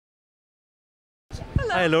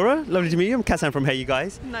Hi Laura, lovely to meet you. I'm Cassam from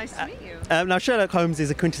HeyUGuys. Nice to meet you. Now Sherlock Holmes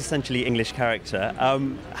is a quintessentially English character.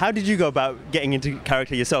 How did you go about getting into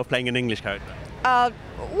character yourself, playing an English character?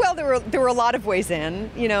 Well, there were a lot of ways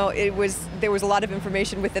in. You know, there was a lot of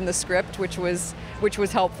information within the script, which was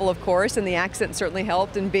helpful, of course, and the accent certainly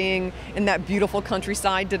helped. And being in that beautiful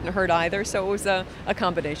countryside didn't hurt either. So it was a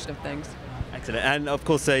combination of things. Excellent. And of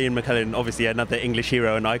course, Ian McKellen, obviously another English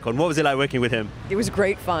hero and icon. What was it like working with him? It was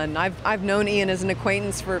great fun. I've known Ian as an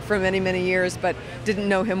acquaintance for many years, but didn't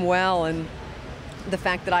know him well. And the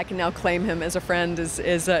fact that I can now claim him as a friend is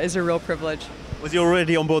a real privilege. Was he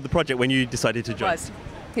already on board the project when you decided to join?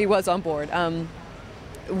 He was on board.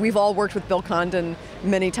 We've all worked with Bill Condon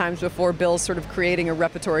many times before. Bill's sort of creating a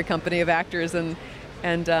repertory company of actors, and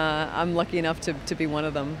I'm lucky enough to be one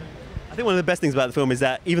of them. I think one of the best things about the film is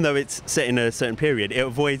that even though it's set in a certain period, it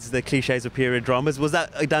avoids the cliches of period dramas. Was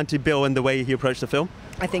that down to Bill and the way he approached the film?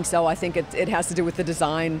 I think so. I think it has to do with the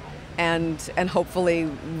design and hopefully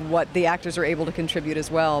what the actors are able to contribute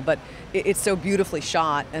as well. But it's so beautifully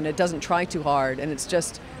shot, and it doesn't try too hard, and it's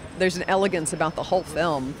just, there's an elegance about the whole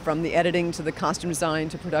film, from the editing to the costume design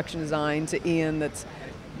to production design to Ian,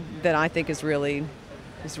 that I think is really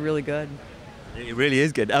good. It really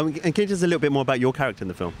is good. And can you tell us a little bit more about your character in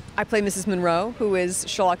the film? I play Mrs. Monroe, who is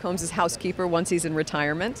Sherlock Holmes' housekeeper once he's in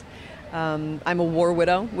retirement. I'm a war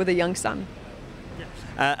widow with a young son.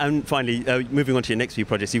 And finally, moving on to your next few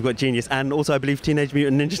projects, you've got Genius and also, I believe, Teenage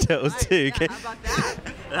Mutant Ninja Turtles too. Yeah, how about that?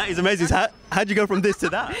 That is amazing. So how'd you go from this to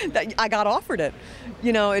that? I got offered it.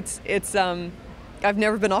 You know, I've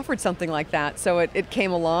never been offered something like that, so it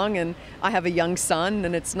came along, and I have a young son,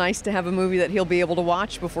 and it's nice to have a movie that he'll be able to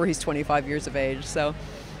watch before he's 25 years of age, so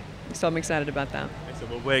I'm excited about that.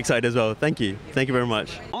 Excellent. Well, we're excited as well. Thank you. Thank you very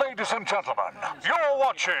much. Ladies and gentlemen, you're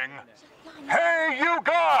watching Hey You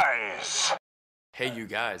Guys! Hey You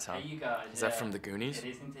Guys, huh? Hey, you guys. Is that from the Goonies? It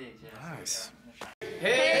is indeed, yes. Nice.